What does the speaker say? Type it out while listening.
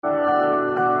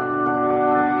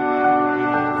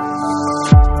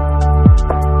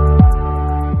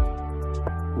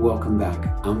welcome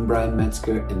back. I'm Brian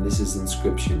Metzger, and this is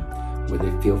Inscription. Whether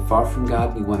you feel far from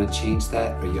God, you want to change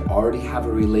that, or you already have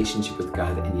a relationship with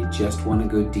God and you just want to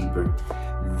go deeper,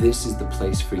 this is the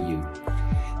place for you.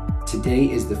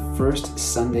 Today is the first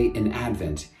Sunday in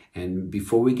Advent, and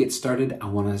before we get started, I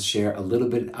want to share a little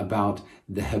bit about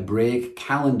the Hebraic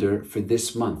calendar for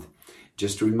this month.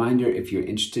 Just a reminder, if you're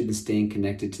interested in staying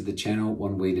connected to the channel,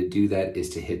 one way to do that is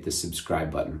to hit the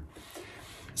subscribe button.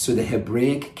 So the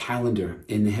Hebraic calendar.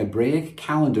 In the Hebraic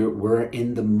calendar, we're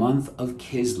in the month of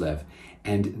Kislev.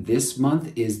 And this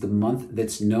month is the month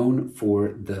that's known for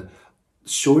the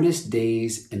shortest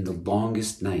days and the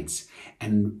longest nights.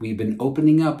 And we've been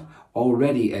opening up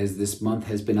already as this month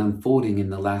has been unfolding in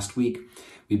the last week.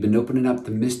 We've been opening up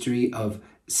the mystery of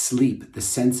sleep, the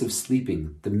sense of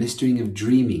sleeping, the mystery of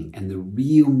dreaming, and the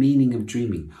real meaning of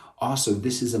dreaming. Also,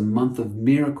 this is a month of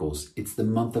miracles. It's the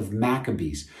month of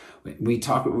Maccabees. We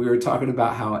were talking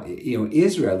about how,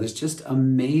 Israel is just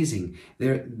amazing.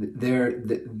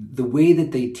 The way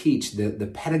that they teach,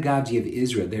 the pedagogy of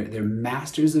Israel, they're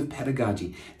masters of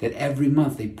pedagogy, that every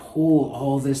month they pull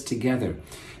all this together.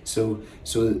 So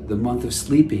the month of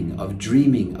sleeping, of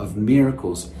dreaming, of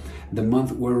miracles, the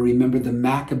month where we remember the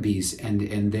Maccabees and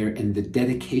the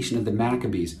dedication of the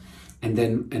Maccabees, and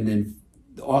then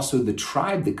also the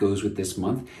tribe that goes with this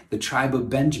month, the tribe of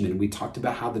Benjamin. We talked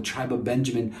about how the tribe of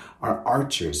Benjamin are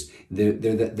archers. They're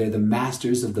the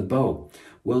masters of the bow.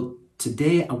 Well,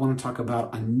 today I want to talk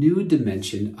about a new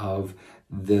dimension of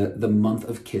the month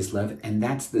of Kislev, and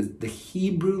that's the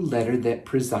Hebrew letter that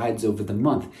presides over the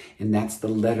month, and that's the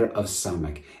letter of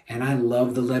Samak. And I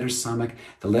love the letter Samak.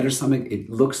 The letter Samak, it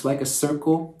looks like a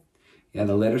circle. Yeah,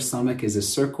 the letter Samak is a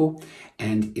circle,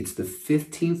 and it's the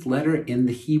 15th letter in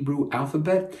the Hebrew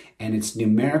alphabet, and its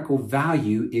numerical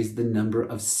value is the number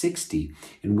of 60.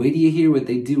 And wait till you hear what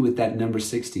they do with that number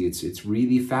 60. It's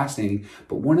really fascinating.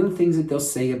 But one of the things that they'll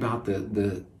say about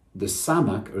the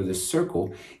Samak, or the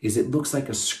circle, is it looks like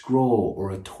a scroll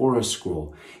or a Torah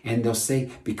scroll. And they'll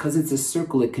say, because it's a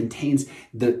circle, it contains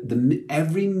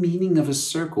every meaning of a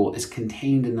circle is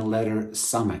contained in the letter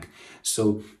Samak.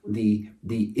 So the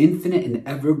infinite and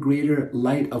ever greater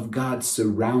light of God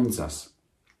surrounds us.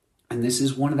 And this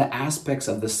is one of the aspects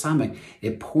of the Samak.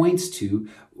 It points to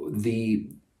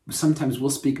sometimes we'll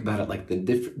speak about it like the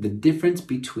difference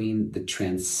between the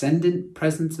transcendent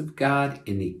presence of God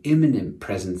and the immanent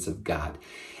presence of God.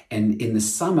 And in the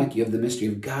Samak, you have the mystery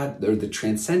of God, or the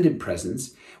transcendent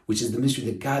presence, which is the mystery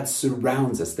that God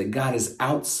surrounds us, that God is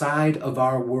outside of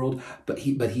our world, but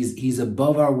he's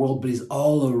above our world, but he's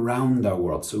all around our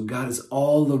world. So God is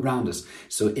all around us.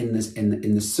 So in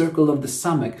the circle of the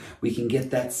Samak, we can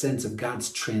get that sense of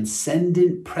God's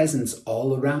transcendent presence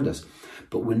all around us.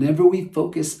 But whenever we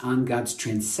focus on God's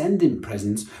transcendent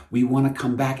presence, we want to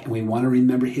come back and we want to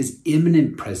remember his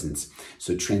immanent presence.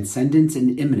 So transcendence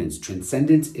and immanence.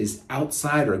 Transcendence is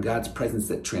outside, or God's presence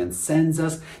that transcends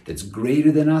us, that's greater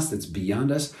than us, that's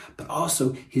beyond us, but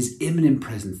also his immanent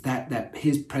presence, that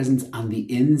his presence on the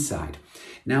inside.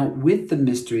 Now, with the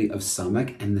mystery of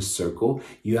Samak and the circle,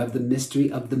 you have the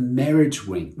mystery of the marriage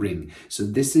ring. So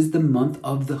this is the month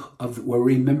of where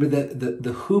we remember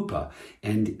the huppah.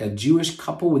 And a Jewish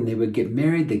couple, when they would get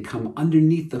married, they come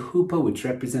underneath the huppah, which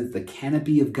represents the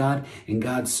canopy of God and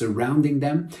God surrounding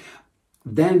them.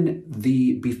 Then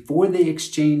before they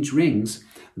exchange rings,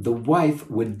 the wife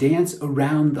would dance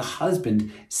around the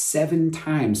husband 7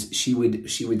 times. She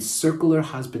would circle her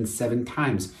husband 7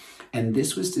 times. And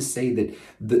this was to say that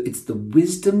it's the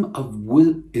wisdom of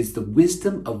woman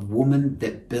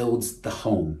that builds the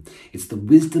home. It's the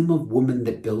wisdom of woman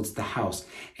that builds the house.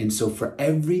 And so for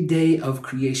every day of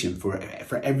creation, for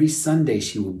every Sunday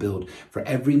she will build, for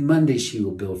every Monday she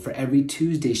will build, for every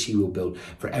Tuesday she will build,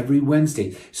 for every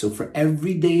Wednesday. So for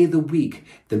every day of the week,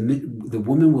 the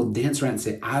woman will dance around and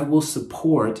say, I will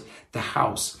support the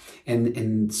house.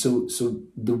 And so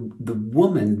the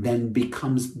woman then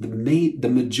becomes the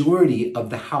majority of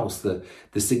the house. The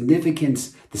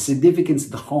significance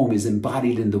of the home is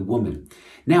embodied in the woman.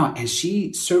 Now, as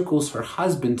she circles her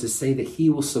husband to say that he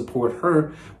will support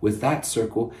her with that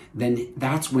circle, then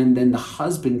that's when the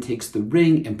husband takes the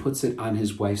ring and puts it on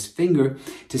his wife's finger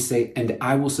to say, and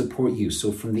I will support you.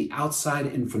 So from the outside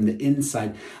and from the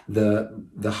inside, the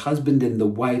husband and the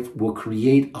wife will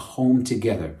create a home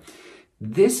together.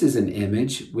 This is an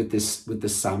image with the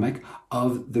Samak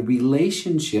of the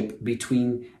relationship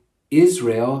between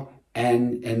Israel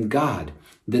and God,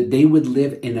 that they would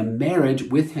live in a marriage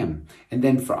with him. And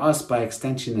then for us, by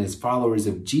extension, as followers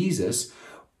of Jesus,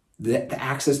 the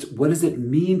access to what does it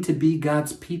mean to be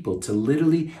God's people, to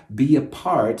literally be a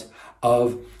part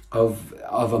of of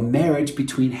a marriage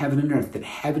between heaven and earth, that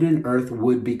heaven and earth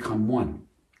would become one.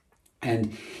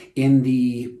 And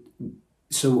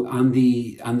so on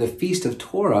the Feast of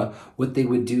Torah, what they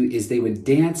would do is they would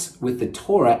dance with the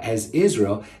Torah as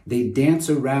Israel. They dance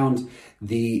around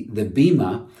the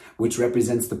bima, which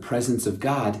represents the presence of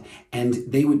God, and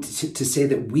they would to say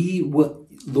that we will,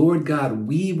 Lord God,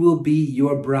 we will be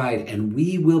your bride, and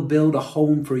we will build a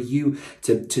home for you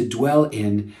to dwell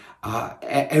in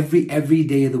every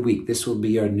day of the week. This will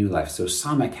be our new life. So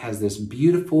Samek has this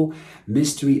beautiful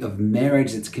mystery of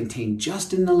marriage that's contained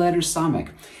just in the letter Samek,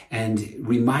 and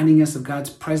reminding us of God's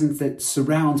presence that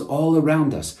surrounds all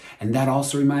around us. And that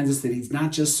also reminds us that he's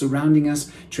not just surrounding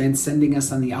us, transcending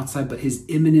us on the outside, but his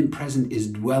immanent presence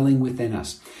is dwelling within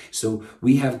us. So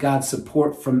we have God's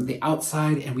support from the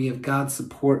outside, and we have God's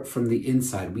support from the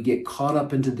inside. We get caught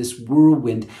up into this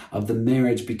whirlwind of the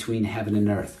marriage between heaven and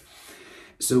earth.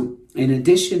 So in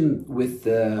addition with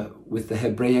the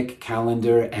Hebraic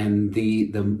calendar and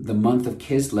the month of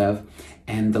Kislev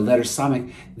and the letter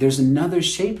Samek, there's another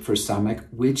shape for Samek,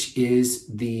 which is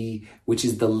the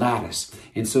lattice.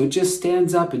 And so it just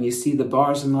stands up and you see the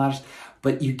bars and the lattice,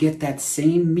 but you get that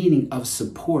same meaning of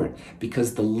support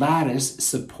because the lattice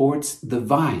supports the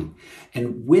vine.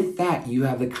 And with that, you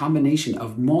have the combination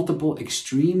of multiple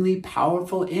extremely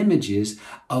powerful images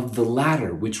of the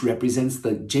ladder, which represents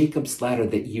the Jacob's ladder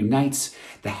that unites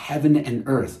the heaven and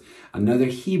earth. Another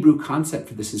Hebrew concept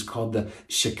for this is called the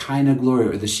Shekinah glory,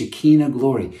 or the Shekinah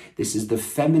glory. This is the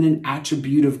feminine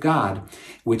attribute of God,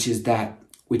 which is that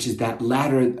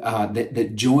ladder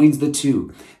that joins the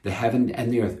two, the heaven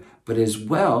and the earth. But as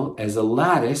well as a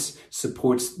lattice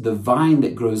supports the vine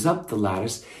that grows up the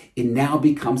lattice, it now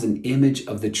becomes an image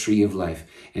of the tree of life.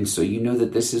 And so you know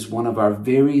that this is one of our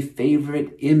very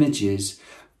favorite images,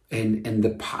 and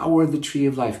the power of the tree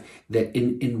of life, that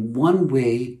in one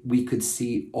way we could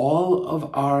see all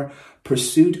of our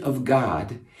pursuit of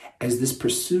God as this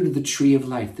pursuit of the tree of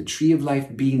life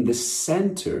being the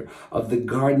center of the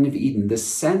Garden of Eden, the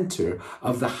center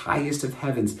of the highest of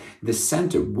heavens, the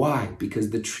center. Why?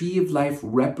 Because the tree of life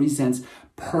represents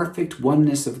perfect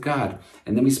oneness of God.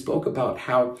 And then we spoke about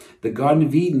how the Garden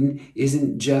of Eden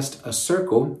isn't just a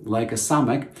circle like a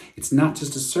Samek. It's not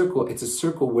just a circle, it's a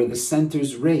circle where the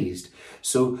center's raised.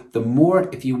 So the more,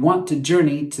 if you want to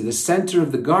journey to the center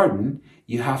of the garden,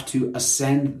 you have to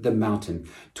ascend the mountain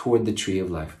toward the tree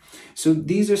of life. So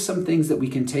these are some things that we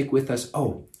can take with us.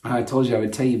 Oh, I told you I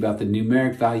would tell you about the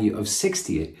numeric value of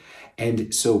 60.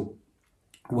 And so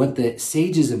what the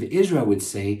sages of Israel would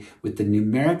say, with the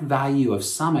numeric value of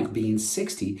Samek being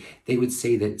 60, they would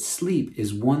say that sleep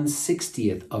is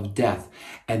 1/60th of death,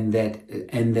 and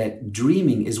that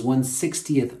dreaming is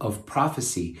 1/60th of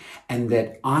prophecy, and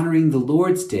that honoring the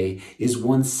Lord's Day is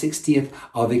 1/60th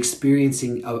of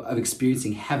experiencing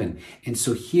heaven. And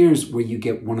so here's where you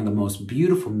get one of the most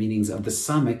beautiful meanings of the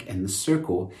Samek and the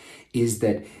circle, is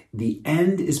that the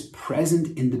end is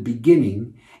present in the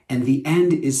beginning, and the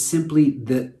end is simply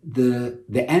the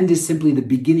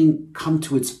beginning come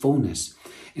to its fullness.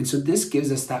 And so this gives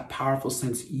us that powerful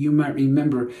sense. You might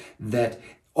remember that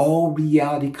all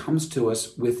reality comes to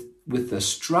us with a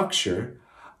structure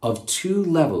of two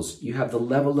levels. You have the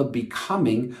level of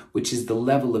becoming, which is the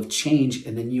level of change,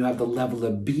 and then you have the level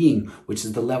of being, which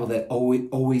is the level that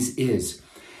always is.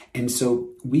 And so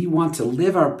we want to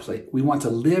live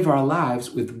our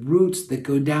lives with roots that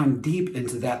go down deep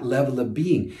into that level of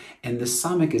being. And the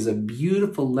Samek is a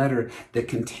beautiful letter that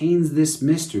contains this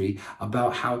mystery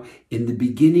about how in the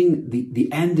beginning,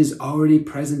 the end is already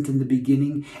present in the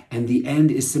beginning, and the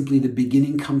end is simply the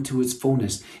beginning come to its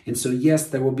fullness. And so yes,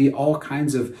 there will be all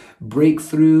kinds of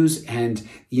breakthroughs and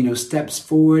steps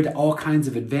forward, all kinds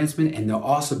of advancement, and there'll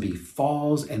also be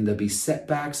falls, and there'll be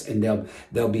setbacks, and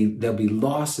there'll be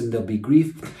loss, and there'll be grief.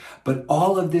 But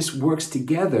all of this works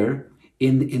together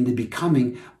in the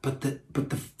becoming, but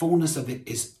the fullness of it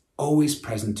is always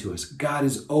present to us. God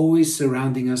is always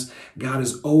surrounding us. God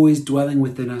is always dwelling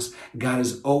within us. God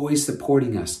is always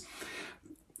supporting us.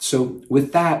 So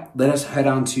with that, let us head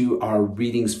on to our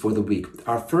readings for the week.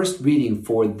 Our first reading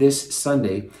for this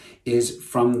Sunday is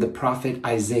from the prophet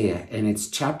Isaiah, and it's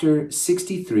chapter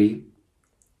 63.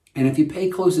 And if you pay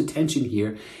close attention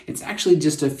here, it's actually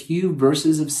just a few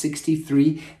verses of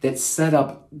 63 that set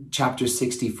up chapter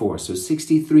 64. So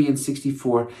 63 and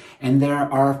 64, and there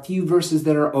are a few verses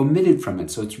that are omitted from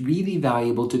it. So it's really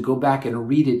valuable to go back and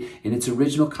read it in its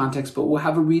original context, but we'll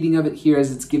have a reading of it here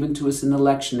as it's given to us in the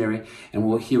lectionary, and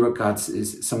we'll hear what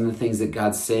some of the things that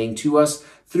God's saying to us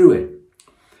through it.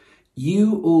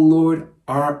 You, O Lord,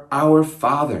 are our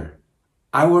Father,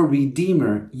 our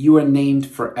Redeemer. You are named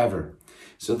forever.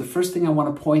 So the first thing I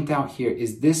want to point out here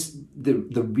is this, the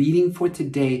reading for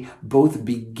today both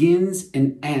begins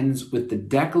and ends with the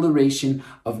declaration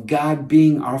of God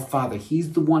being our Father.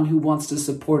 He's the one who wants to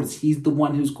support us. He's the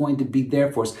one who's going to be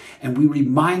there for us. And we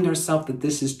remind ourselves that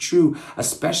this is true,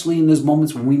 especially in those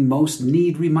moments when we most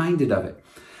need reminded of it.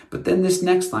 But then this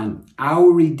next line, our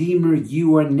Redeemer,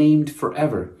 you are named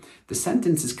forever. The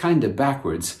sentence is kind of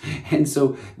backwards. And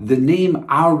so the name,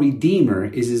 our Redeemer,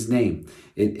 is his name.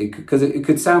 Because it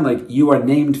could sound like you are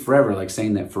named forever, like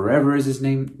saying that forever is his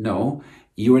name. No,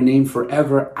 you are named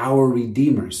forever, our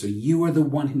Redeemer. So you are the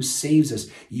one who saves us.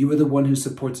 You are the one who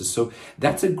supports us. So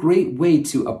that's a great way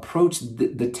to approach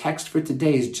the text for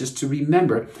today, is just to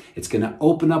remember it's going to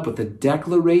open up with a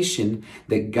declaration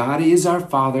that God is our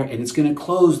Father, and it's going to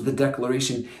close the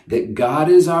declaration that God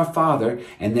is our Father,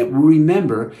 and that we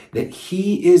remember that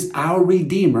he is our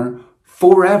Redeemer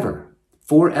forever.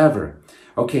 Forever.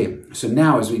 Okay, so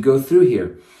now as we go through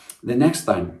here, the next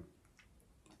line.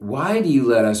 Why do you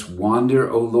let us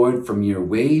wander, O Lord, from your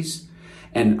ways,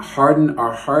 and harden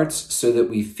our hearts so that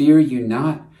we fear you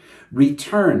not?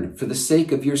 Return for the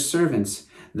sake of your servants,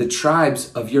 the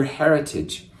tribes of your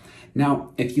heritage.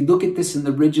 Now, if you look at this in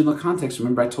the original context,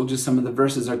 remember I told you some of the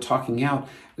verses are talking out,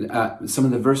 some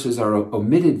of the verses are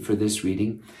omitted for this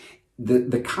reading.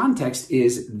 The context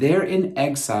is they're in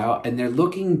exile and they're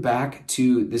looking back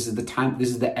to, this is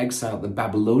the exile, the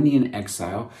Babylonian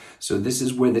exile. So this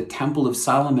is where the Temple of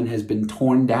Solomon has been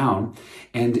torn down,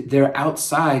 and they're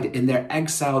outside and they're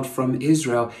exiled from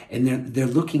Israel, and they're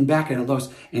looking back at a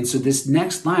loss. And so this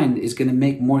next line is going to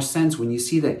make more sense when you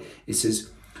see that. It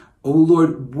says, O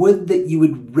Lord, would that you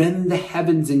would rend the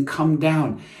heavens and come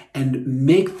down and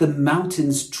make the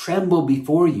mountains tremble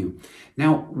before you.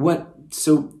 Now,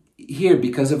 here,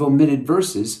 because of omitted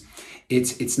verses,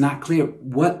 it's not clear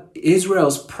what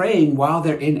Israel's praying while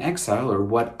they're in exile, or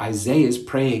what Isaiah is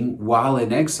praying while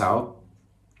in exile.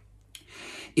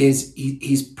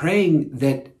 He's praying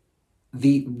that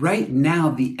right now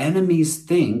the enemies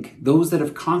think, those that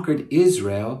have conquered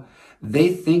Israel, they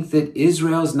think that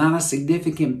Israel is not a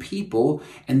significant people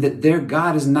and that their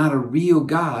God is not a real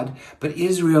God. But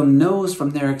Israel knows from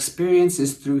their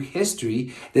experiences through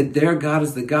history that their God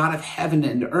is the God of heaven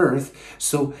and earth.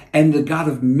 So, and the God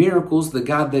of miracles, the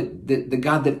God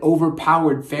that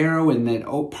overpowered Pharaoh and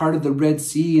that parted the Red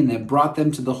Sea and that brought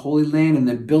them to the Holy Land and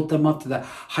then built them up to the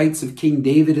heights of King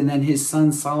David and then his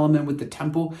son Solomon with the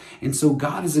temple. And so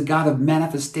God is a God of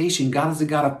manifestation. God is a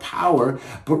God of power.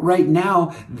 But right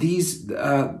now,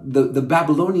 the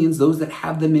Babylonians, those that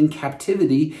have them in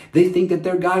captivity, they think that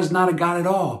their God is not a God at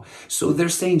all. So they're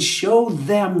saying, show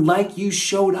them like you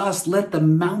showed us. Let the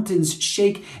mountains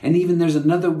shake. And even there's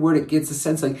another word, it gets a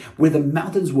sense like where the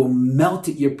mountains will melt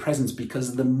at your presence because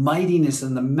of the mightiness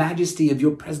and the majesty of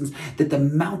your presence, that the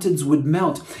mountains would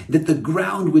melt, that the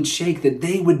ground would shake, that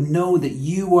they would know that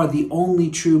you are the only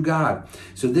true God.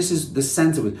 So this is the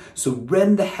sense of it. So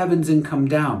rend the heavens and come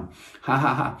down. Ha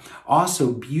ha ha.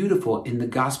 Also beautiful in the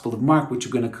Gospel of Mark, which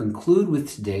we're going to conclude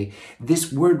with today,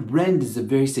 this word rend is a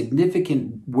very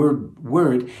significant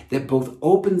word that both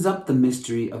opens up the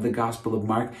mystery of the Gospel of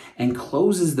Mark and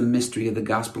closes the mystery of the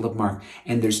Gospel of Mark.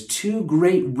 And there's two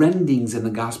great rendings in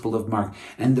the Gospel of Mark.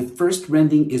 And the first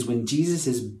rending is when Jesus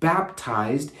is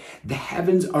baptized, the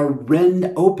heavens are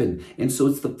rend open. And so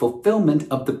it's the fulfillment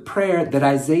of the prayer that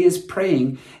Isaiah is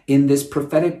praying in this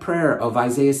prophetic prayer of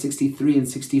Isaiah 63 and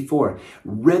 64.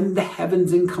 Rend the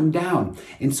heavens and come down.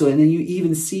 And then you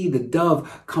even see the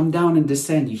dove come down and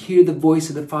descend. You hear the voice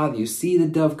of the Father. You see the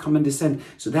dove come and descend.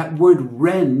 So that word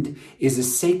rend is a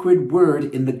sacred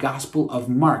word in the Gospel of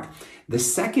Mark. The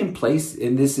second place,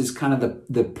 and this is kind of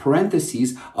the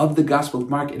parentheses of the Gospel of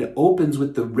Mark, it opens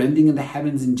with the rending of the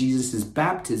heavens in Jesus'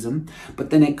 baptism, but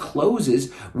then it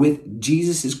closes with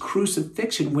Jesus'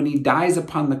 crucifixion. When he dies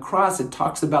upon the cross, it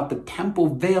talks about the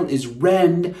temple veil is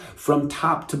rend from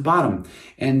top to bottom.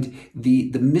 And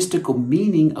the mystical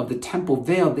meaning of the temple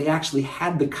veil, they actually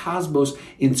had the cosmos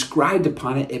inscribed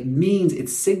upon it. It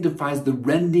signifies the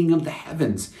rending of the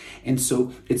heavens. And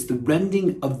so it's the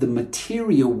rending of the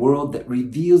material world that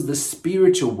reveals the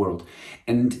spiritual world.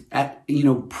 And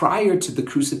prior to the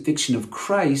crucifixion of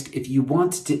Christ, if you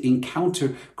wanted to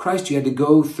encounter Christ, you had to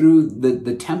go through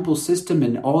the temple system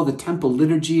and all the temple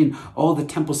liturgy and all the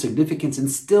temple significance. And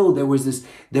still there was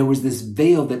this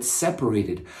veil that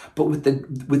separated. But with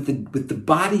the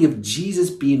body of Jesus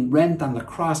being rent on the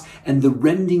cross and the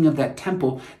rending of that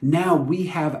temple, now we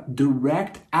have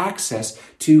direct access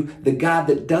to the God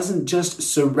that doesn't just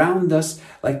surround us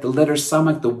like the letter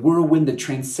Samach, the whirlwind, the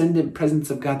transcendent presence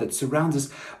of God that surrounds us,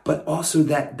 but also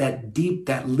that deep,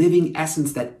 that living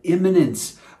essence, that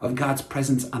immanence of God's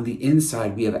presence on the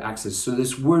inside, we have access. So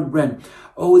this word rend,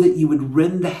 oh, that you would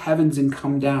rend the heavens and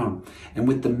come down, and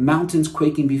with the mountains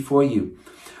quaking before you,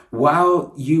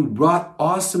 while you wrought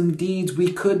awesome deeds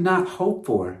we could not hope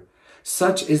for,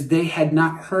 such as they had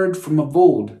not heard from of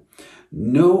old.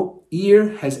 No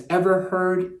ear has ever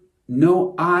heard,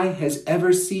 no eye has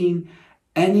ever seen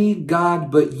any God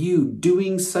but you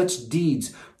doing such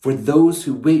deeds for those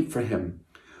who wait for him.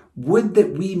 Would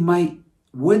that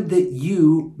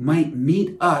you might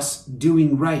meet us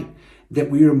doing right, that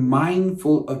we are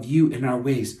mindful of you in our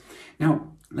ways.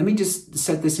 Now, let me just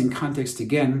set this in context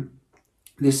again.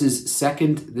 This is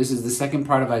the second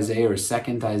part of Isaiah, or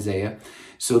second Isaiah.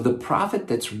 So the prophet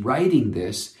that's writing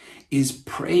this is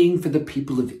praying for the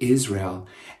people of Israel,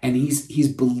 and he's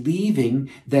believing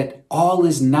that all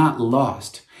is not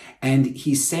lost. And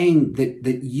he's saying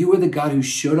that you are the God who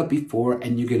showed up before,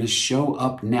 and you're going to show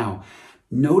up now.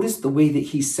 Notice the way that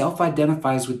he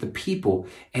self-identifies with the people,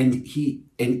 and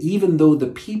even though the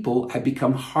people have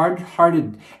become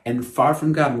hard-hearted and far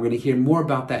from God, and we're going to hear more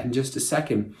about that in just a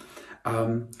second.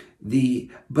 But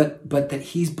that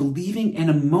he's believing in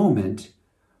a moment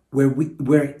where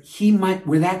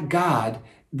that God,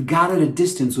 the God at a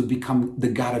distance, would become the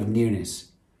God of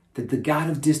nearness. That the God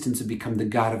of distance would become the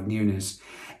God of nearness,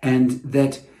 and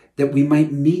that we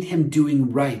might meet him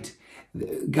doing right.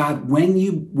 God, when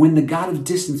the God of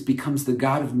distance becomes the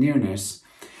God of nearness,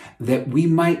 that we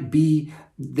might be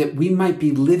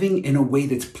living in a way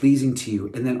that's pleasing to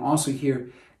you. And then also here,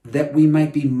 that we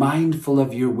might be mindful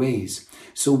of your ways.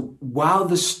 So while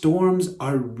the storms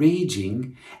are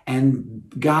raging and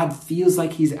God feels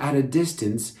like he's at a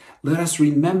distance, let us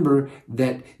remember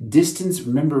that distance,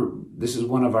 remember, this is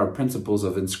one of our principles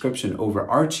of inscription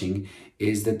overarching,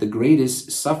 is that the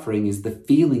greatest suffering is the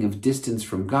feeling of distance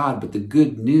from God. But the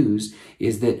good news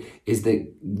is that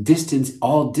distance,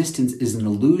 all distance is an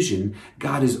illusion.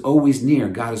 God is always near,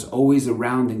 God is always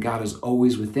around, and God is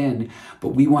always within. But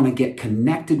we want to get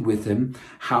connected with him.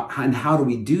 How do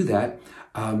we do that?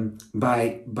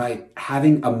 By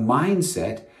having a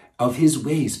mindset of his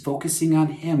ways, focusing on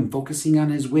him, focusing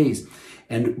on his ways,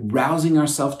 and rousing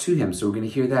ourselves to him. So we're going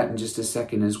to hear that in just a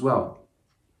second as well.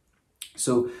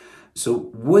 So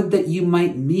would that you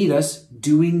might meet us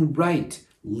doing right,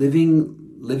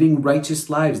 living righteous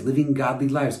lives, living godly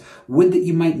lives. Would that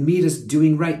you might meet us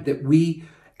doing right, that we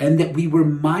were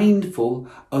mindful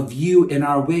of you in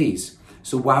our ways.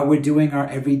 So while we're doing our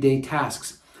everyday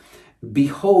tasks,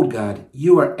 behold, God,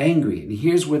 you are angry. And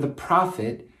here's where the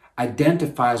prophet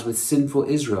identifies with sinful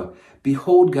Israel.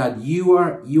 Behold, God, you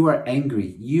are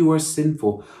angry. You are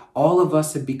sinful. All of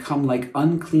us have become like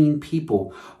unclean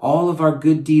people. All of our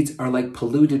good deeds are like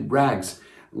polluted rags.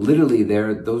 Literally,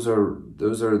 those are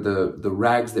the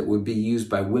rags that would be used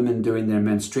by women during their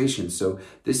menstruation. So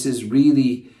this is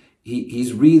really,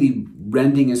 he's really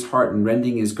rending his heart and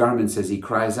rending his garments as he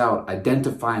cries out,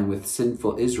 identifying with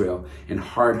sinful Israel and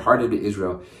hard-hearted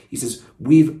Israel. He says,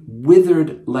 we've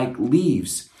withered like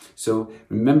leaves. So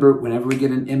remember, whenever we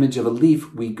get an image of a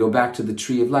leaf, we go back to the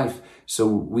tree of life. So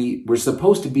we're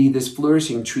supposed to be this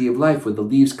flourishing tree of life where the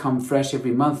leaves come fresh every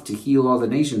month to heal all the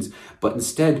nations. But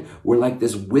instead, we're like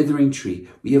this withering tree.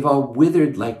 We have all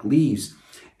withered like leaves.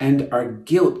 And our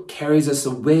guilt carries us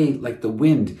away like the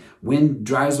wind. Wind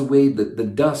dries away the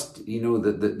dust,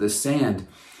 the sand.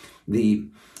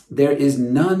 There is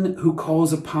none who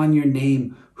calls upon your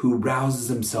name, who rouses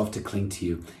himself to cling to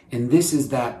you. And this is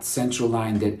that central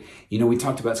line that, we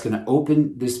talked about. It's going to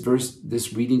open this verse,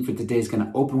 this reading for today is going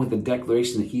to open with the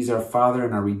declaration that he's our Father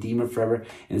and our Redeemer forever.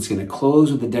 And it's going to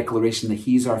close with the declaration that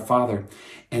he's our Father.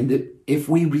 And that if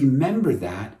we remember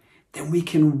that, then we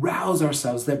can rouse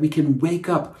ourselves, that we can wake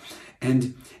up.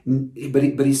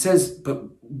 But he says, but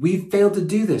we've failed to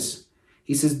do this.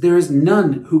 He says, there is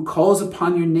none who calls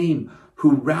upon your name,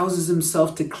 who rouses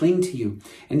himself to cling to you.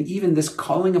 And even this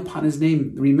calling upon his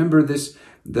name, remember this,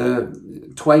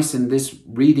 twice in this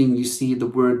reading, you see the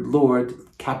word Lord,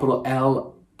 capital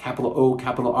L, capital O,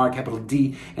 capital R, capital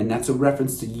D, and that's a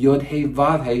reference to Yod He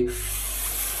Vav He,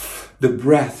 the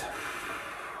breath.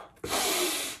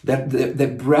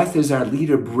 That breath is our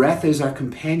leader, breath is our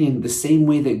companion, the same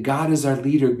way that God is our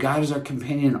leader, God is our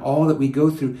companion in all that we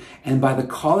go through. And by the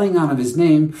calling on of his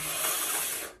name,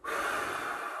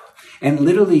 and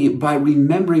literally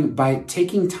by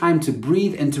taking time to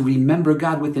breathe and to remember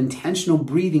God with intentional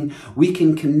breathing, we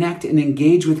can connect and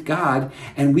engage with God,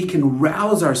 and we can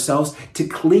rouse ourselves to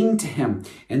cling to him.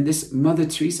 And this Mother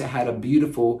Teresa had a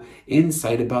beautiful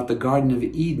insight about the Garden of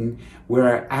Eden,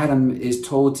 where Adam is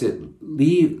told to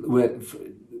leave,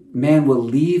 man will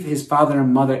leave his father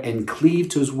and mother and cleave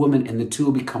to his woman, and the two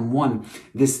will become one.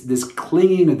 This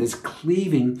clinging or this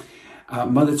cleaving,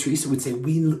 Mother Teresa would say,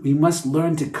 we must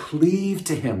learn to cleave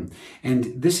to him.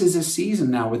 And this is a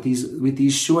season now with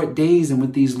these short days and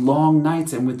with these long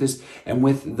nights and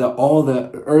with all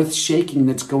the earth shaking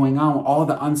that's going on, all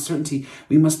the uncertainty.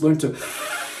 We must learn to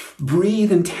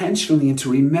breathe intentionally and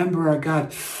to remember our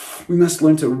God. We must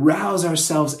learn to rouse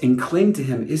ourselves and cling to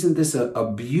him. Isn't this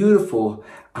a beautiful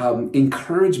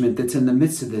encouragement that's in the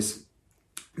midst of this?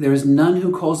 There is none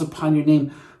who calls upon your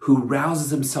name who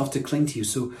rouses himself to cling to you.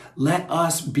 So let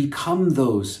us become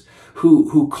those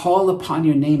who call upon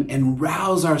your name and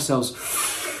rouse ourselves,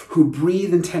 who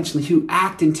breathe intentionally, who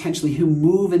act intentionally, who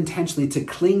move intentionally to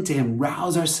cling to him,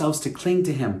 rouse ourselves to cling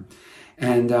to him.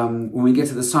 And when we get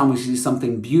to the psalm, we see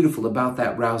something beautiful about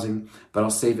that rousing, but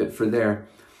I'll save it for there.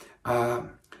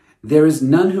 There is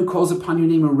none who calls upon your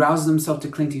name and rouses himself to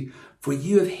cling to you, for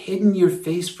you have hidden your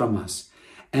face from us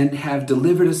and have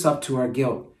delivered us up to our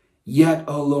guilt. Yet,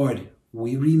 O Lord,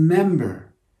 we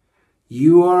remember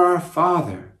you are our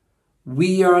Father.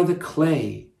 We are the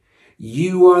clay.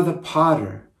 You are the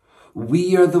potter.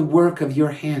 We are the work of your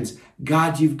hands.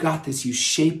 God, you've got this. You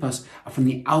shape us from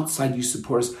the outside. You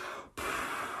support us.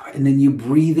 And then you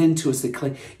breathe into us the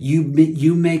clay.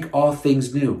 You make all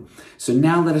things new. So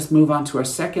now let us move on to our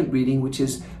second reading, which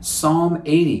is Psalm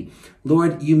 80.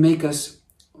 Lord, make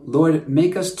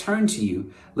us turn to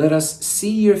you. Let us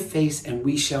see your face and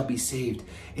we shall be saved.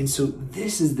 And so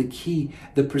this is the key,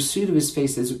 the pursuit of his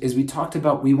face. As we talked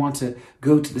about, we want to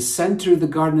go to the center of the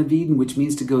Garden of Eden, which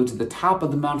means to go to the top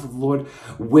of the Mount of the Lord,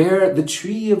 where the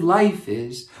tree of life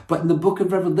is. But in the book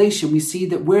of Revelation, we see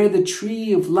that where the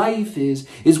tree of life is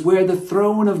where the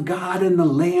throne of God and the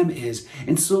Lamb is.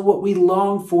 And so what we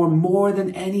long for more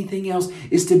than anything else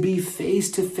is to be face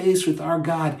to face with our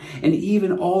God. And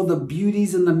even all the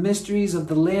beauties and the mysteries of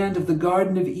the land of the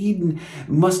Garden of Eden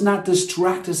must not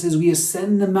distract us as we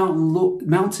ascend the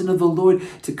mountain of the Lord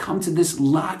to come to this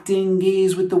locked-in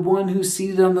gaze with the one who's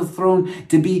seated on the throne,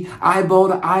 to be eyeball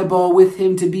to eyeball with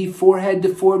him, to be forehead to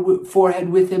forehead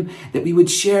with him, that we would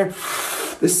share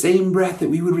the same breath, that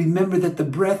we would remember that the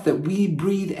breath that we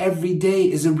breathe every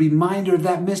day is a reminder of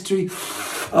that mystery,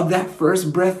 of that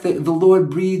first breath that the Lord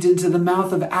breathed into the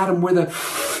mouth of Adam, where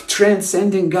the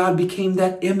transcendent God became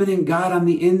that immanent God on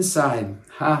the inside.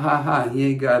 Ha, ha, ha.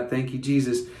 Yea, God. Thank you,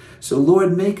 Jesus. So,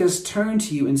 Lord, make us turn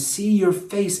to you and see your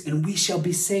face, and we shall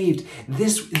be saved.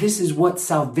 This is what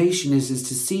salvation is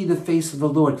to see the face of the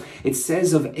Lord. It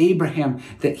says of Abraham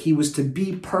that he was to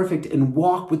be perfect and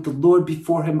walk with the Lord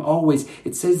before him always.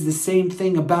 It says the same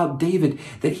thing about David,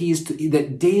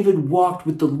 that David walked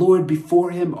with the Lord before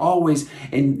him always.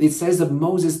 And it says of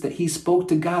Moses that he spoke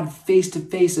to God face to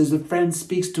face as a friend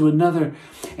speaks to another.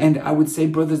 And I would say,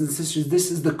 brothers and sisters, this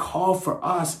is the call for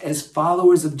us as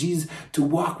followers of Jesus, to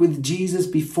walk with Jesus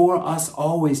before us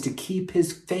always, to keep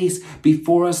his face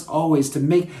before us always, to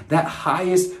make that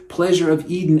highest pleasure of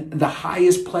Eden the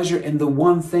highest pleasure and the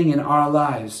one thing in our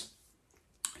lives.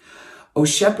 O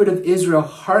shepherd of Israel,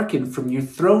 hearken, from your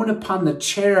throne upon the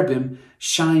cherubim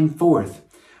shine forth.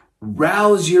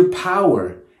 Rouse your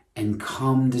power and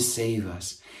come to save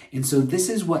us. And so this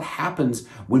is what happens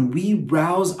when we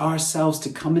rouse ourselves to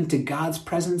come into God's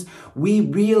presence. We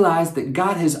realize that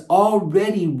God has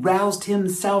already roused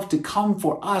himself to come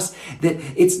for us.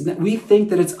 We think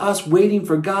that it's us waiting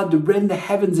for God to rend the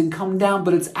heavens and come down,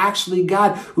 but it's actually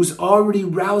God who's already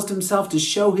roused himself to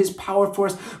show his power for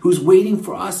us, who's waiting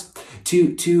for us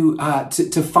to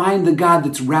find the God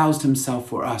that's roused himself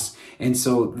for us. And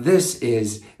so this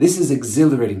is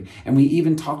exhilarating. And we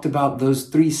even talked about those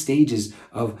three stages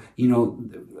of,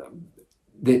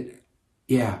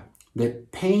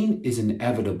 that pain is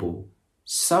inevitable.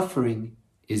 Suffering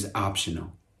is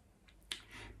optional.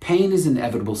 Pain is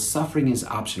inevitable. Suffering is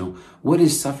optional. What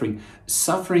is suffering?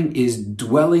 Suffering is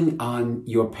dwelling on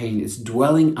your pain. It's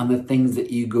dwelling on the things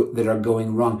that are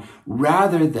going wrong,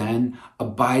 rather than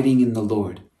abiding in the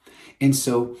Lord. And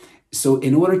so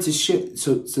in order to shift,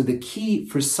 so the key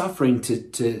for suffering,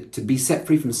 to be set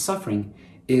free from suffering,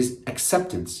 is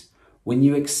acceptance. When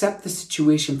you accept the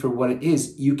situation for what it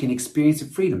is, you can experience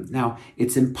freedom. Now,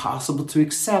 it's impossible to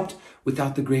accept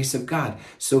without the grace of God.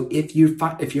 So if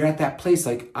you're at that place,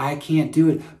 like, I can't do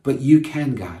it, but you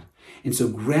can, God. And so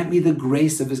grant me the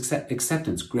grace of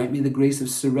acceptance. Grant me the grace of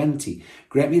serenity.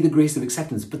 Grant me the grace of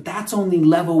acceptance. But that's only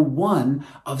level 1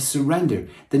 of surrender.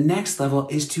 The next level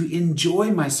is to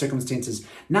enjoy my circumstances,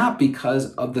 not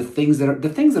because of the things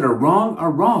that are wrong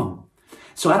are wrong.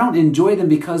 So I don't enjoy them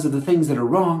because of the things that are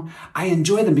wrong. I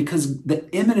enjoy them because the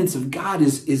immanence of God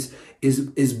is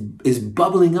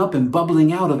bubbling up and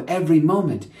bubbling out of every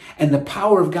moment. And the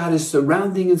power of God is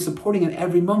surrounding and supporting at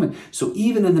every moment. So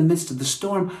even in the midst of the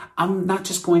storm, I'm not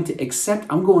just going to accept,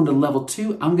 I'm going to level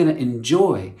 2, I'm going to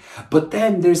enjoy. But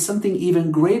then there's something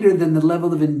even greater than the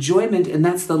level of enjoyment, and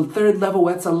that's the third level.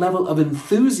 That's a level of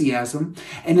enthusiasm.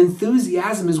 And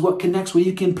enthusiasm is what connects where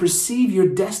you can perceive your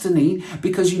destiny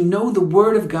because you know the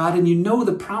word of God and you know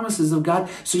the promises of God.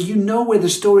 So you know where the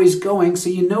story is going. So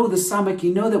you know the summit,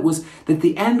 you know that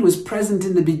the end was present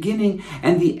in the beginning,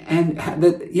 that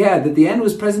the end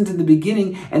was present in the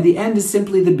beginning, and the end is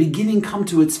simply the beginning come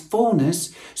to its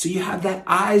fullness. So you have that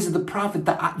eyes of the prophet,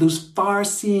 those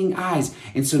far-seeing eyes,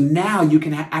 and so now you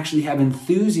can actually have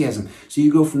enthusiasm. So you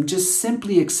go from just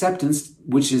simply acceptance,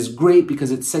 which is great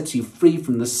because it sets you free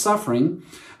from the suffering.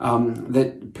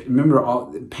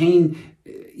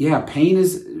 Pain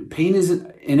is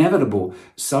inevitable.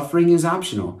 Suffering is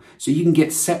optional. So you can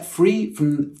get set free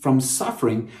from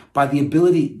suffering by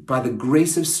the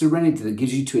grace of serenity that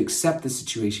gives you to accept the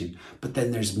situation. But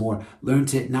then there's more. Learn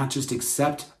to not just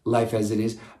accept life as it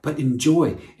is, but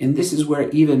enjoy. And this is where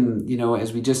even,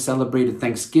 as we just celebrated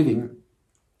Thanksgiving,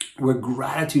 where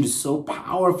gratitude is so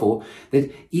powerful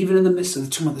that even in the midst of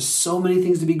the turmoil, there's so many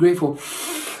things to be grateful.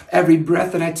 Every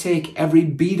breath that I take, every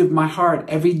beat of my heart,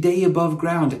 every day above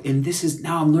ground. And this is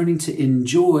now I'm learning to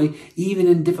enjoy even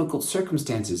in difficult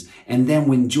circumstances. And then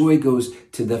when joy goes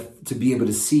to be able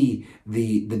to see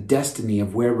the destiny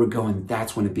of where we're going,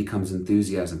 that's when it becomes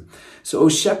enthusiasm. So, O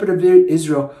shepherd of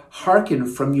Israel, hearken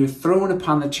from your throne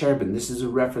upon the cherubim. This is a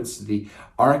reference to the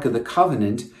Ark of the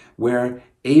Covenant, where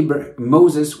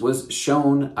Moses was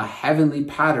shown a heavenly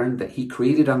pattern that he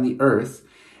created on the earth,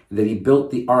 that he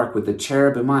built the ark with the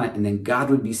cherubim on it, and then God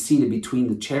would be seated between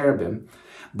the cherubim.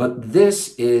 But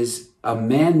this is a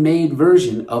man-made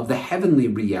version of the heavenly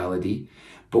reality.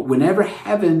 But whenever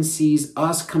heaven sees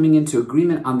us coming into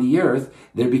agreement on the earth,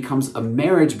 there becomes a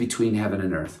marriage between heaven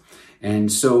and earth. And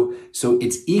so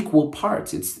it's equal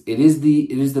parts. It is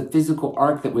the physical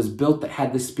ark that was built that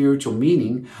had the spiritual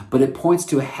meaning, but it points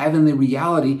to a heavenly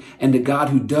reality and a God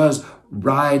who does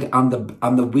ride on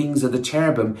the wings of the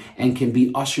cherubim and can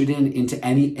be ushered into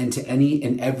any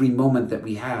and every moment that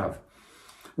we have.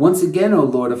 Once again, O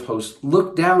Lord of hosts,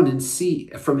 look down and see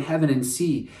from heaven and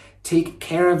see. Take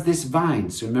care of this vine.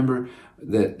 So remember,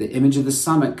 the image of the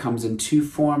summit comes in two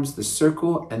forms: the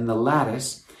circle and the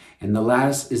lattice. And the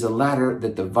lattice is a ladder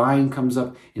that the vine comes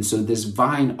up. And so this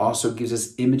vine also gives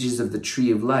us images of the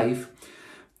tree of life.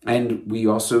 And we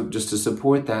also, just to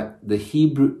support that, the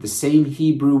same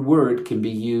Hebrew word can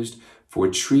be used for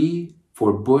tree,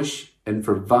 for bush, and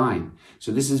for vine.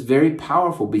 So this is very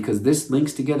powerful because this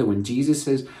links together. When Jesus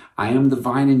says, I am the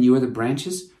vine and you are the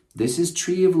branches, this is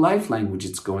tree of life language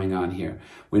that's going on here.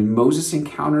 When Moses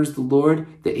encounters the Lord,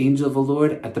 the angel of the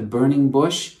Lord at the burning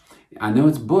bush, I know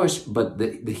it's bush, but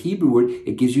the Hebrew word,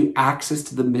 it gives you access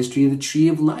to the mystery of the tree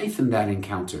of life in that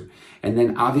encounter. And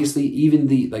then obviously even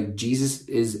Jesus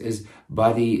is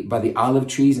by the olive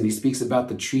trees, and he speaks about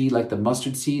the tree like the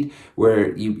mustard seed,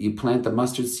 where you plant the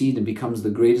mustard seed and becomes the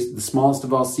greatest, the smallest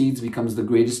of all seeds becomes the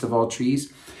greatest of all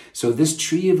trees. So this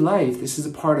tree of life, this is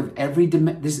a part of every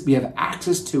dimension. We have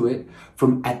access to it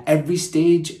from at every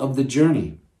stage of the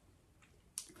journey.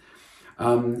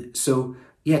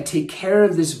 Take care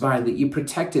of this vine that you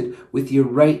protected with your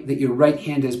right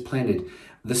hand has planted,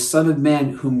 the Son of Man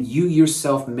whom you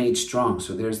yourself made strong.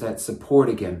 So there's that support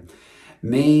again.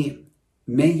 May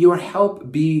your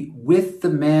help be with the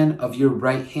man of your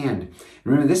right hand.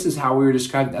 Remember, this is how we were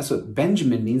described. That's what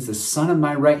Benjamin means, the son of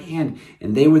my right hand.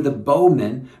 And they were the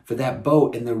bowmen for that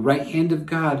bow. And the right hand of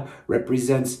God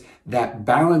represents that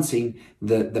balancing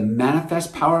the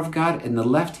manifest power of God, and the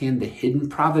left hand, the hidden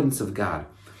providence of God.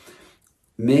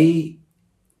 May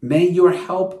your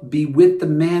help be with the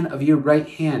man of your right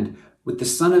hand, with the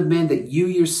Son of Man that you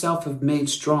yourself have made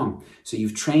strong. So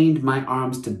you've trained my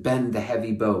arms to bend the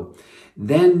heavy bow.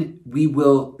 Then we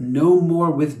will no more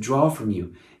withdraw from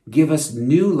you. Give us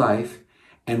new life,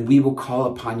 and we will call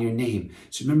upon your name.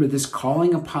 So remember, this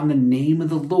calling upon the name of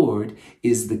the Lord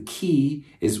is the key,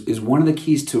 is one of the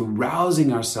keys to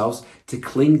rousing ourselves to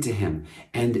cling to him.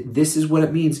 And this is what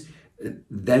it means.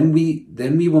 Then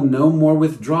we will no more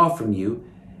withdraw from you,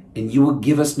 and you will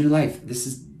give us new life. This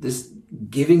is this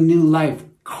giving new life,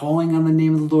 calling on the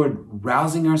name of the Lord,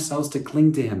 rousing ourselves to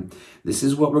cling to him. This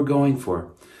is what we're going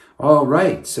for. All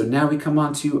right, so now we come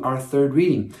on to our third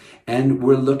reading, and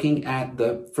we're looking at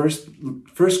the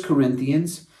first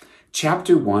Corinthians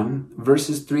chapter 1,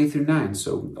 verses 3 through 9.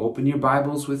 So open your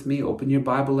Bibles with me. Open your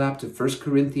Bible app to 1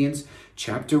 Corinthians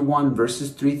chapter 1,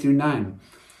 verses 3 through 9.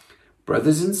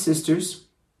 Brothers and sisters,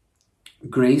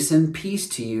 grace and peace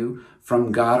to you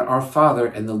from God our Father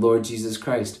and the Lord Jesus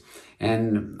Christ.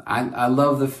 And I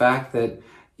love the fact that,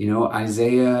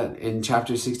 Isaiah in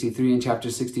chapter 63 and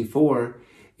chapter 64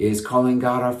 is calling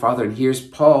God our Father. And here's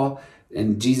Paul,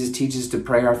 and Jesus teaches to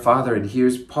pray our Father. And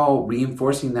here's Paul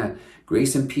reinforcing that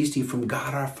grace and peace to you from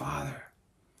God our Father.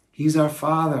 He's our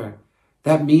Father.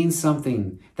 That means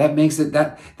something. That makes it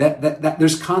that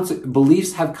there's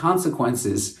beliefs have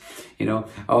consequences.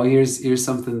 Here's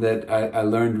something that I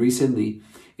learned recently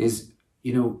is,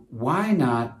 why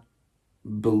not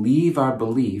believe our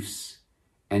beliefs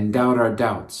and doubt our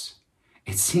doubts?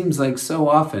 It seems like so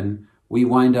often we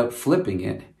wind up flipping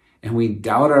it and we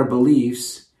doubt our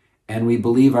beliefs and we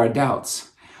believe our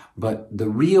doubts. But the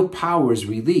real power is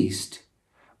released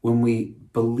when we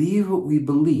believe what we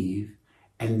believe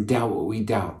and doubt what we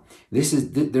doubt. There's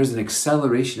an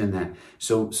acceleration in that.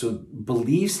 So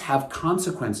beliefs have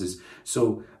consequences.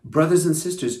 So brothers and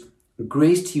sisters,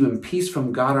 grace to you and peace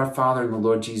from God our Father and the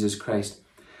Lord Jesus Christ.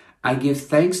 I give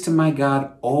thanks to my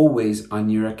God always on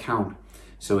your account.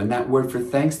 So in that word for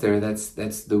thanks there, that's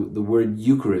the word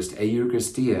Eucharist,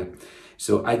 Eucharistia.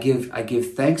 So I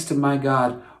give thanks to my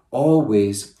God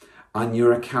always on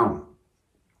your account.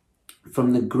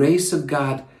 From the grace of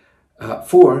God,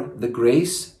 for the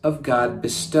grace of God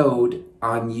bestowed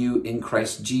on you in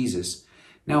Christ Jesus.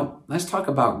 Now, let's talk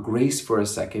about grace for a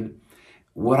second.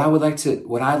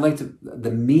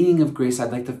 The meaning of grace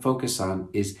I'd like to focus on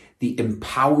is the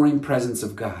empowering presence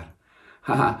of God.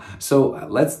 So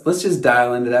let's just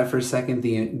dial into that for a second.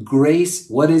 The grace,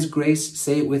 what is grace?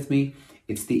 Say it with me.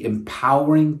 It's the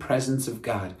empowering presence of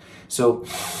God. So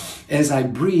as I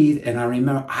breathe and I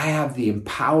remember, I have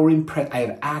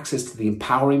access to the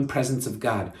empowering presence of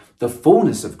God, the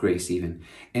fullness of grace even.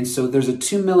 And so there's a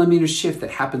 2 millimeter shift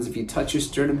that happens if you touch your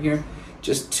sternum here,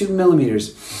 just 2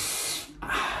 millimeters.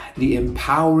 The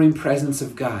empowering presence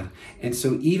of God. And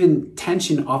so even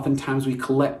tension, oftentimes we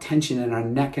collect tension in our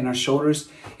neck and our shoulders.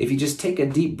 If you just take a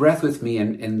deep breath with me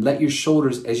and let your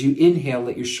shoulders, as you inhale,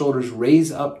 let your shoulders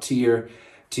raise up to your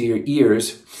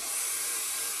ears.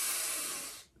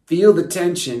 Feel the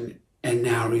tension and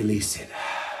now release it.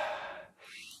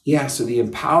 Yeah, so the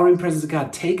empowering presence of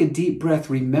God. Take a deep breath,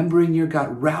 remembering your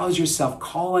God. Rouse yourself,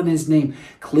 call on his name,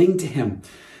 cling to him.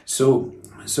 So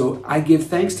I give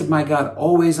thanks to my God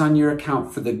always on your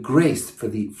account for the grace, for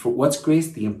what's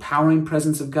grace? The empowering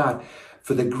presence of God,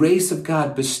 for the grace of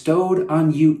God bestowed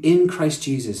on you in Christ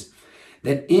Jesus,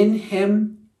 that in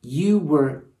him you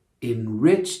were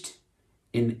enriched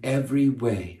in every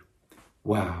way.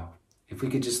 Wow. If we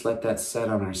could just let that set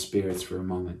on our spirits for a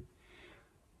moment.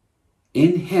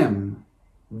 In him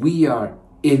we are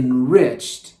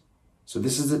enriched. So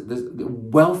this is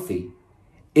wealthy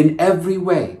in every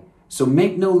way. So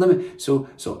make no limit. So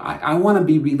I want to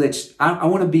be enriched. I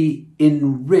want to be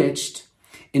enriched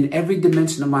in every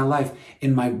dimension of my life,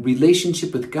 in my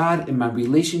relationship with God, in my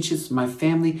relationships with my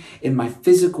family, in my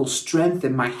physical strength,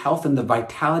 in my health, and the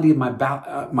vitality of my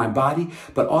body.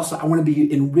 But also I want to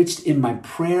be enriched in my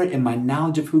prayer, in my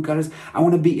knowledge of who God is. I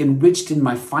want to be enriched in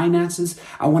my finances.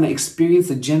 I want to experience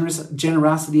the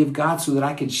generosity of God so that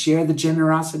I can share the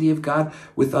generosity of God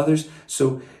with others.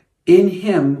 So in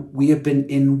him, we have been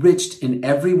enriched in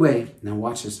every way. Now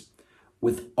watch this.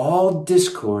 With all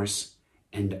discourse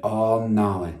and all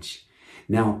knowledge.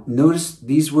 Now notice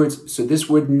these words. So this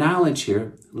word knowledge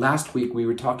here, last week we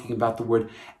were talking about the word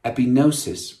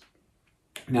epignosis.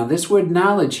 Now this word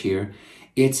knowledge here,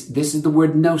 this is the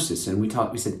word gnosis. And we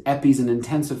said epi is an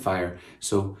intensifier.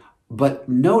 But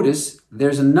notice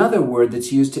there's another word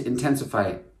that's used to intensify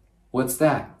it. What's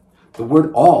that? The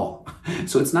word all.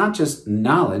 So it's not just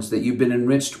knowledge that you've been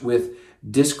enriched with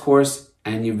discourse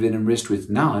and you've been enriched with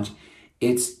knowledge.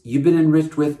 You've been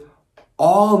enriched with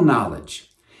all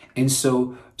knowledge. And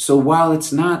so while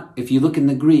it's not, if you look in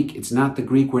the Greek, it's not the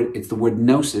Greek word, it's the word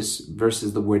gnosis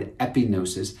versus the word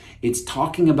epignosis. It's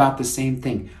talking about the same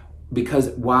thing.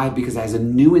 Why? Because it has a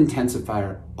new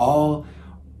intensifier, all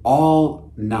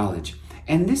knowledge.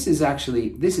 And this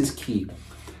is key.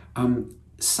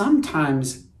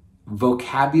 Sometimes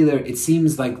vocabulary, it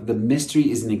seems like the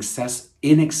mystery is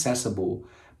inaccessible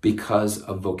because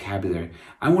of vocabulary.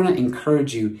 I want to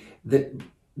encourage you that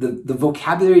the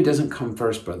vocabulary doesn't come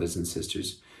first, brothers and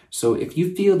sisters. So if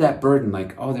you feel that burden,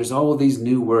 like, oh, there's all these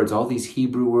new words, all these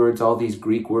Hebrew words, all these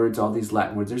Greek words, all these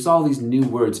Latin words, there's all these new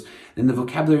words, and the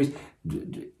vocabulary,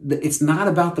 it's not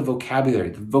about the vocabulary.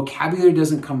 The vocabulary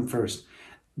doesn't come first.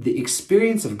 The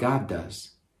experience of God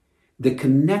does. the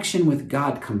connection with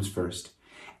God comes first.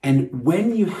 And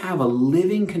when you have a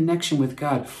living connection with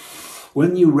God,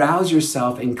 when you rouse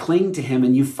yourself and cling to him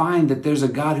and you find that there's a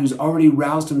God who's already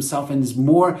roused himself and is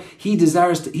more,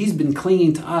 he's been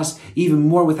clinging to us even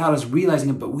more without us realizing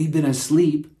it, but we've been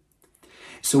asleep.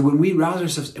 So when we rouse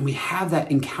ourselves and we have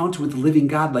that encounter with the living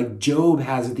God, like Job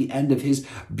has at the end of his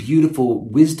beautiful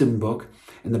wisdom book,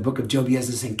 in the book of Job, he has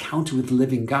this encounter with the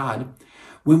living God.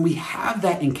 When we have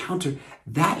that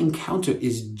encounter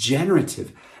is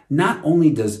generative. Not only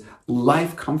does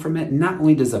life come from it, not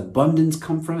only does abundance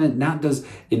come from it, not does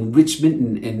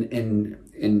enrichment and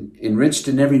enriched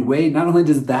in every way, not only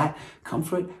does that come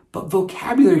from it, but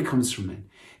vocabulary comes from it.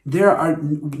 There are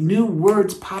new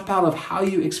words pop out of how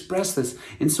you express this.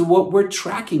 And so what we're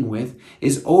tracking with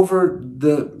is over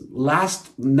the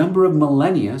last number of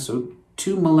millennia, so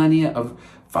 2 millennia of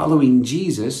following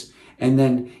Jesus, and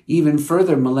then even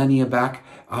further millennia back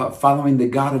following the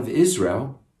God of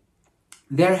Israel,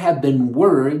 there have been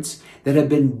words that have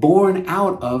been born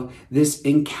out of this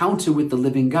encounter with the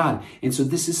living God. And so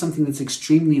this is something that's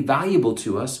extremely valuable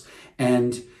to us.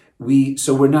 And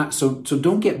so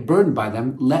don't get burdened by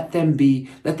them. Let them be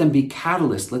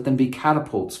catalysts. Let them be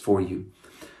catapults for you.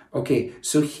 Okay,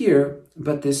 so here,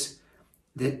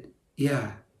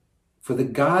 for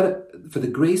the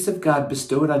grace of God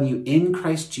bestowed on you in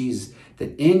Christ Jesus,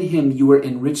 that in him you were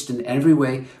enriched in every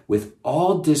way with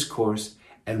all discourse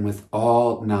and with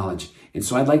all knowledge. And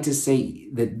so I'd like to say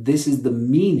that this is the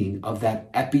meaning of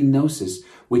that epignosis,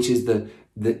 which is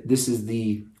this is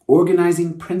the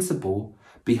organizing principle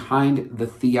behind the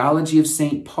theology of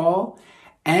St. Paul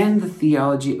and the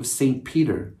theology of St.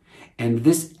 Peter. And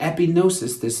this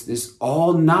epignosis, this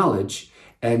all knowledge,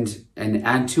 and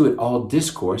add to it all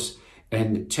discourse.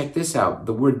 And check this out,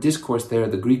 the word discourse there,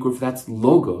 the Greek word for that's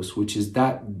logos, which is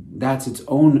that's its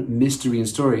own mystery and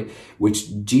story,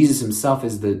 which Jesus himself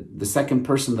is the second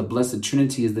person of the Blessed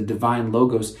Trinity, is the divine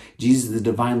logos. Jesus is the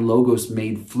divine logos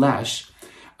made flesh.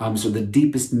 So the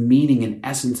deepest meaning and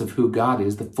essence of who God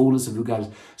is, the fullness of who God is.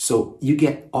 So you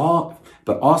get all,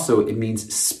 but also it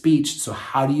means speech. So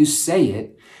how do you say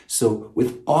it? So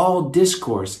with all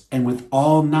discourse and with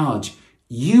all knowledge,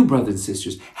 you, brothers and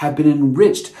sisters, have been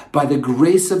enriched by the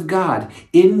grace of God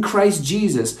in Christ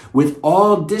Jesus with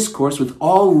all discourse, with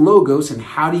all logos, and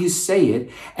how do you say it,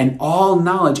 and all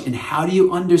knowledge, and how do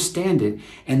you understand it.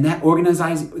 And that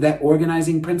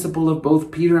organizing principle of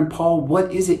both Peter and Paul,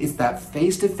 what is it? It's that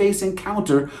face-to-face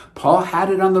encounter. Paul had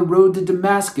it on the road to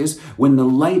Damascus when the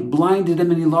light blinded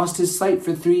him and he lost his sight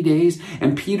for 3 days.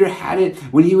 And Peter had it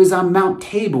when he was on Mount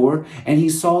Tabor and he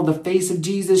saw the face of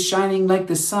Jesus shining like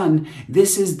the sun.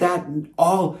 This is that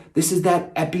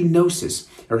epignosis,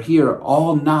 or here,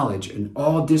 all knowledge and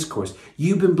all discourse.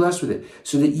 You've been blessed with it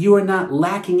so that you are not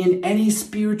lacking in any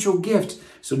spiritual gift.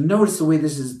 So notice the way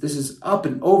this is up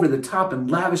and over the top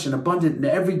and lavish and abundant in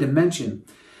every dimension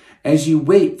as you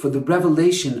wait for the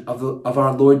revelation of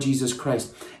our Lord Jesus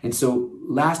Christ. And so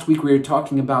last week we were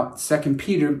talking about 2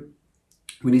 Peter,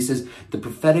 when he says, the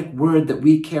prophetic word that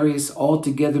we carry is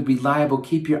altogether reliable.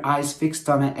 Keep your eyes fixed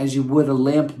on it as you would a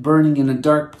lamp burning in a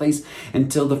dark place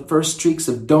until the first streaks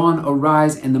of dawn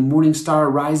arise and the morning star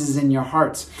arises in your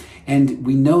hearts. And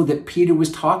we know that Peter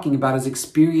was talking about his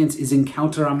experience, his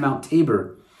encounter on Mount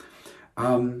Tabor.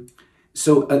 You're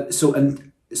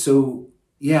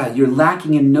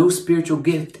lacking in no spiritual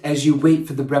gift as you wait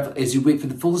for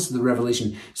the fullness of the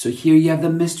revelation. So here you have the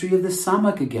mystery of the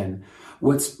Samach again.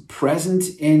 What's present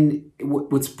in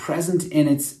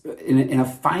a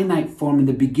finite form in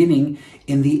the beginning,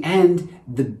 in the end,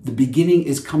 the beginning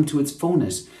is come to its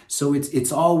fullness. So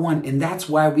it's all one, and that's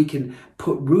why we can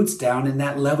put roots down in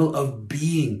that level of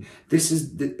being.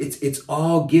 It's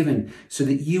all given so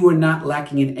that you are not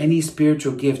lacking in any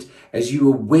spiritual gift as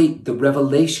you await the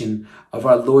revelation of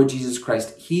our Lord Jesus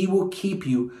Christ. He will keep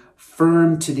you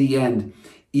firm to the end,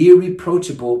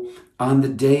 irreproachable on the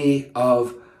day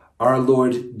of our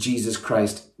Lord Jesus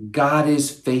Christ. God is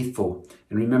faithful.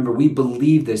 And remember, we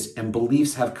believe this, and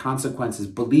beliefs have consequences.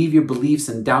 Believe your beliefs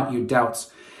and doubt your doubts.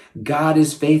 God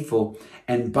is faithful,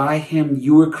 and by him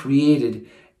you were created,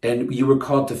 and you were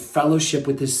called to fellowship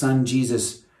with his son,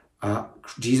 Jesus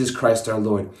Christ our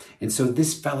Lord. And so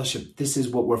this fellowship, this is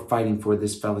what we're fighting for,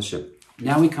 this fellowship.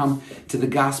 Now we come to the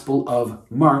Gospel of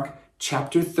Mark,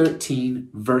 chapter 13,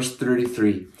 verse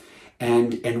 33.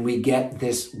 And we get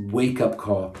this wake-up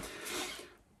call.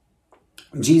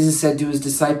 Jesus said to his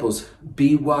disciples,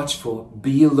 "Be watchful,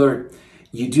 be alert.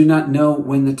 You do not know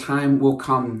when the time will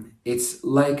come. It's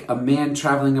like a man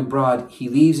traveling abroad. He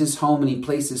leaves his home and he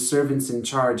places servants in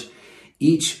charge,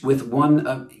 each with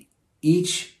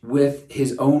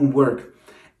his own work.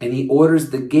 and he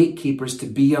orders the gatekeepers to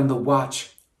be on the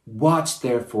watch. Watch,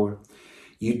 therefore.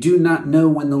 You do not know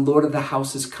when the Lord of the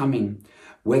house is coming,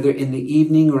 whether in the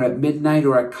evening or at midnight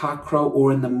or at cockcrow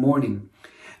or in the morning.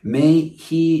 May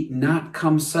he not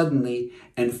come suddenly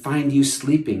and find you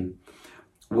sleeping.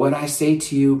 What I say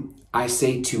to you, I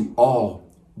say to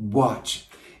all, watch.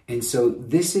 And so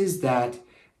this is that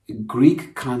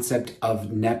Greek concept of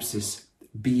nepsis.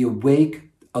 Be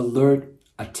awake, alert,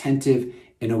 attentive,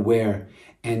 and aware.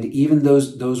 And even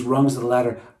those rungs of the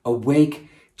ladder, awake,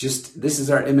 this is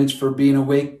our image for being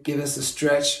awake. Give us a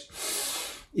stretch.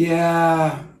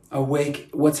 Yeah, awake.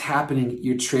 What's happening?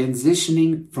 You're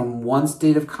transitioning from one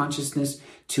state of consciousness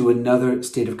to another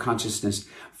state of consciousness.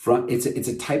 It's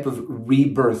a type of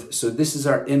rebirth. So this is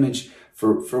our image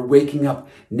for waking up.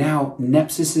 Now,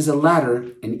 nepsis is a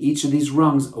ladder, and each of these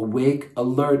rungs, awake,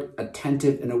 alert,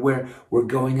 attentive, and aware, we're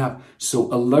going up.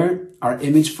 So alert, our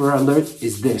image for alert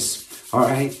is this, all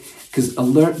right? Because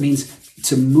alert means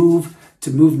to move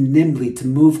nimbly, to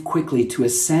move quickly, to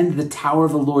ascend the tower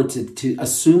of the Lord, to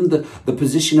assume the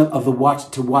position of the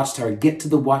watchtower, get to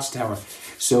the watchtower.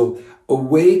 So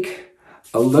awake,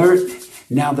 alert.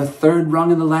 Now the third rung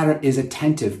in the ladder is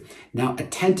attentive. Now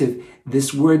attentive,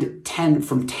 this word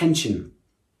from tension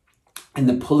and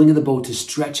the pulling of the bow to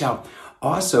stretch out.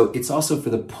 Also, it's also for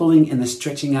the pulling and the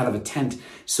stretching out of a tent.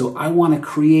 So I want to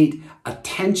create a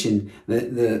tension.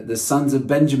 The sons of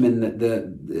Benjamin,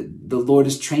 the Lord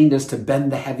has trained us to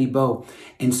bend the heavy bow.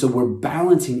 And so we're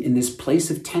balancing in this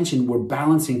place of tension. We're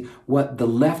balancing what the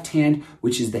left hand,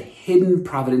 which is the hidden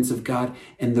providence of God,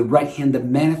 and the right hand, the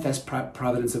manifest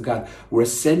providence of God. We're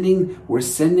ascending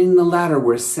the ladder,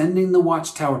 we're ascending the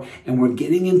watchtower, and we're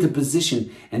getting into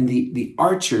position. And the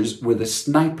archers were the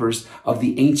snipers of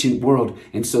the ancient world.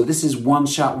 And so this is one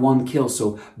shot, one kill.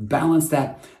 So balance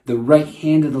that, the right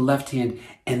hand and the left hand.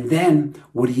 And then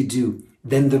what do?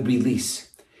 Then the release.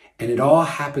 And it all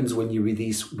happens when you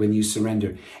release, when you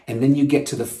surrender. And then you get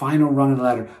to the final rung of the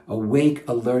ladder, awake,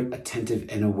 alert, attentive,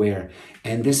 and aware.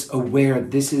 And this aware,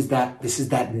 this is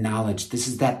that knowledge. This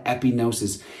is that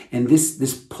epignosis. And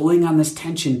this pulling on this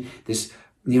tension, this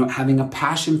having a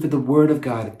passion for the Word of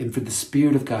God and for the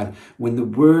Spirit of God. When the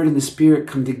Word and the Spirit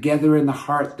come together in the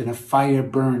heart, then a fire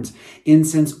burns.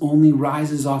 Incense only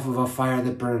rises off of a fire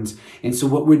that burns. And so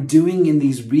what we're doing in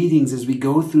these readings as we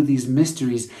go through these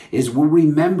mysteries is we're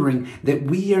remembering that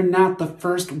we are not the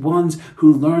first ones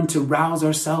who learn to rouse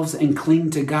ourselves and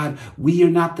cling to God. We are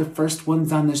not the first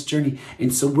ones on this journey.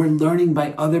 And so we're learning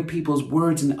by other people's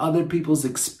words and other people's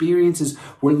experiences.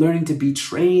 We're learning to be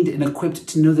trained and equipped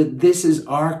to know that this is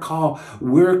our call.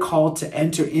 We're called to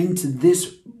enter into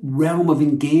this realm of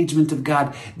engagement of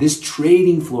God, this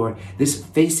trading floor, this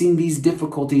facing these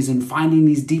difficulties and finding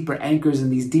these deeper anchors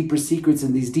and these deeper secrets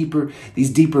and these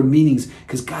deeper meanings,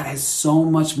 because God has so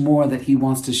much more that he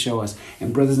wants to show us.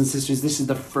 And brothers and sisters, this is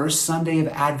the first Sunday of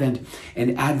Advent,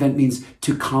 and Advent means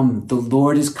to come. The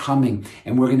Lord is coming,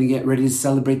 and we're going to get ready to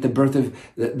celebrate the birth of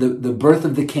the birth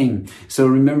of the King. So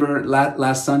remember,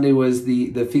 last Sunday was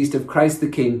the feast of Christ the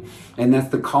King, and that's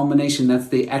the culmination, that's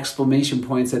the exclamation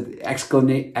points at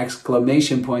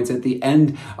the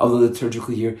end of the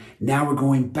liturgical year. Now we're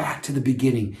going back to the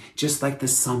beginning, just like the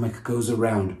stomach goes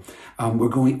around. We're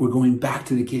going back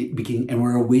to the beginning, and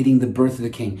we're awaiting the birth of the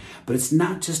King. But it's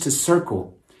not just a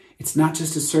circle. It's not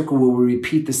just a circle where we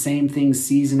repeat the same things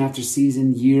season after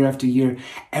season, year after year.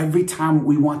 Every time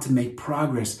we want to make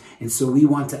progress, and so we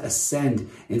want to ascend.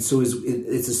 And so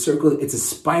it's a circle, it's a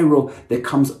spiral that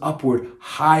comes upward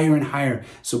higher and higher.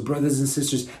 So brothers and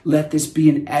sisters, let this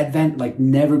be an Advent like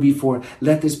never before.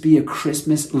 Let this be a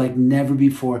Christmas like never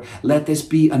before. Let this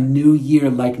be a new year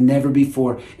like never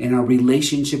before in our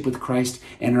relationship with Christ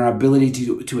and our ability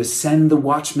to ascend the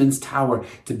watchman's tower,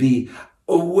 to be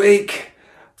awake,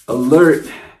 alert,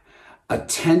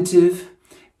 attentive,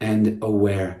 and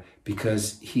aware,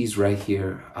 because he's right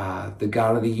here. The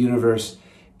God of the universe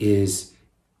is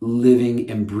living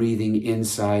and breathing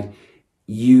inside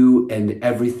you, and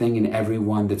everything and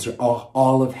everyone that's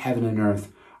all of heaven and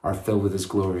earth are filled with his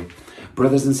glory.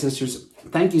 Brothers and sisters,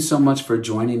 thank you so much for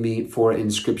joining me for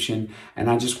Inscription. And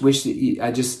I just wish that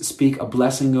I just speak a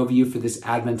blessing over you for this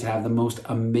Advent, to have the most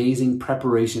amazing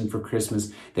preparation for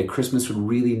Christmas, that Christmas would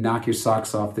really knock your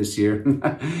socks off this year.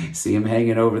 See them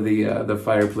hanging over the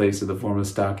fireplace in the form of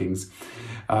stockings.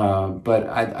 But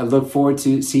I look forward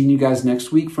to seeing you guys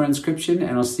next week for Inscription,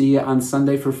 and I'll see you on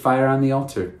Sunday for Fire on the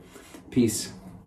Altar. Peace.